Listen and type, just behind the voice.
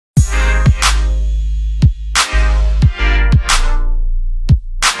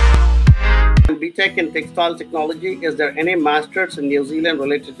BTech in Textile Technology. Is there any masters in New Zealand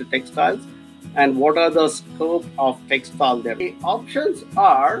related to textiles? And what are the scope of textile there? The options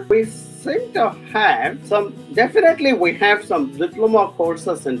are, we seem to have some, definitely we have some diploma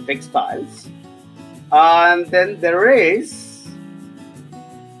courses in textiles. And then there is,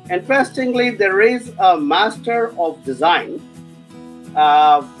 interestingly, there is a Master of Design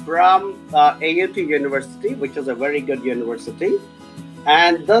from AUT University, which is a very good university.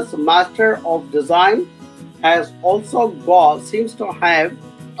 And this Master of Design has also seems to have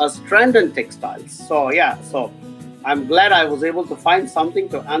a strand in textiles. So yeah, so I'm glad I was able to find something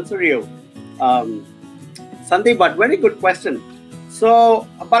to answer you, Sandeep, but very good question. So,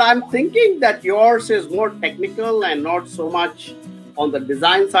 but I'm thinking that yours is more technical and not so much on the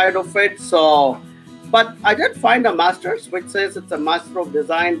design side of it. So, but I did find a master's which says it's a Master of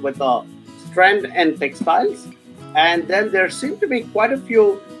Design with a strand in textiles. And then there seem to be quite a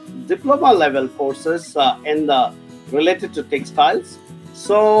few diploma level courses related to textiles.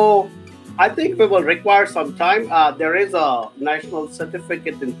 So I think we will require some time. There is a national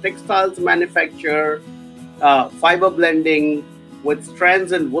certificate in textiles manufacture, fiber blending with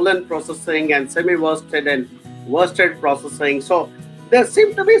strands in woolen processing and semi-worsted and worsted processing. So there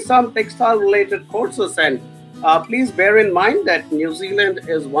seem to be some textile related courses, and please bear in mind that New Zealand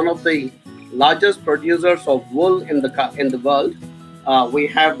is one of the largest producers of wool in the world. We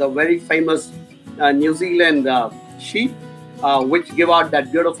have the very famous New Zealand sheep, which give out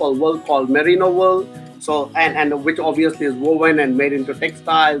that beautiful wool called merino wool. So and which obviously is woven and made into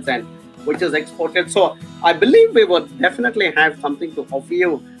textiles and which is exported. So I believe we would definitely have something to offer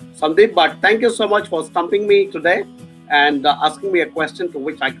you, Sandeep. But thank you so much for stumping me today and asking me a question to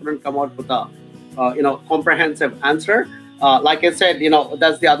which I couldn't come out with a comprehensive answer. Like I said,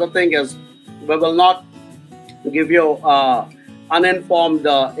 that's the other thing is we will not give you uninformed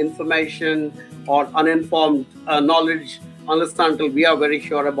information or uninformed knowledge until we are very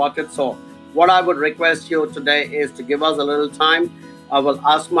sure about it. So what I would request you today is to give us a little time. I will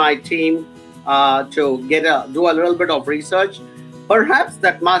ask my team to do a little bit of research. Perhaps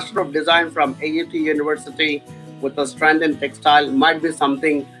that Master of Design from AUT University with a strand in textile might be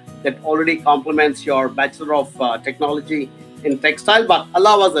something that already complements your Bachelor of Technology in Textile, but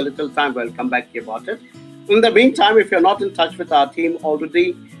allow us a little time. We'll come back to you about it. In the meantime, if you're not in touch with our team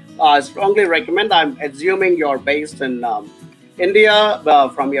already, I strongly recommend, I'm assuming you're based in India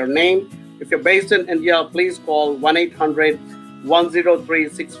from your name. If you're based in India, please call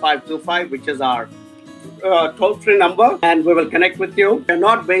 1-800-103-6525, which is our toll-free number, and we will connect with you. If you're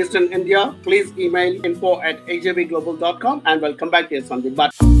not based in India, please email info@ajbglobal.com, and we'll come back to you, Sandeep.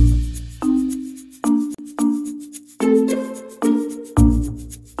 But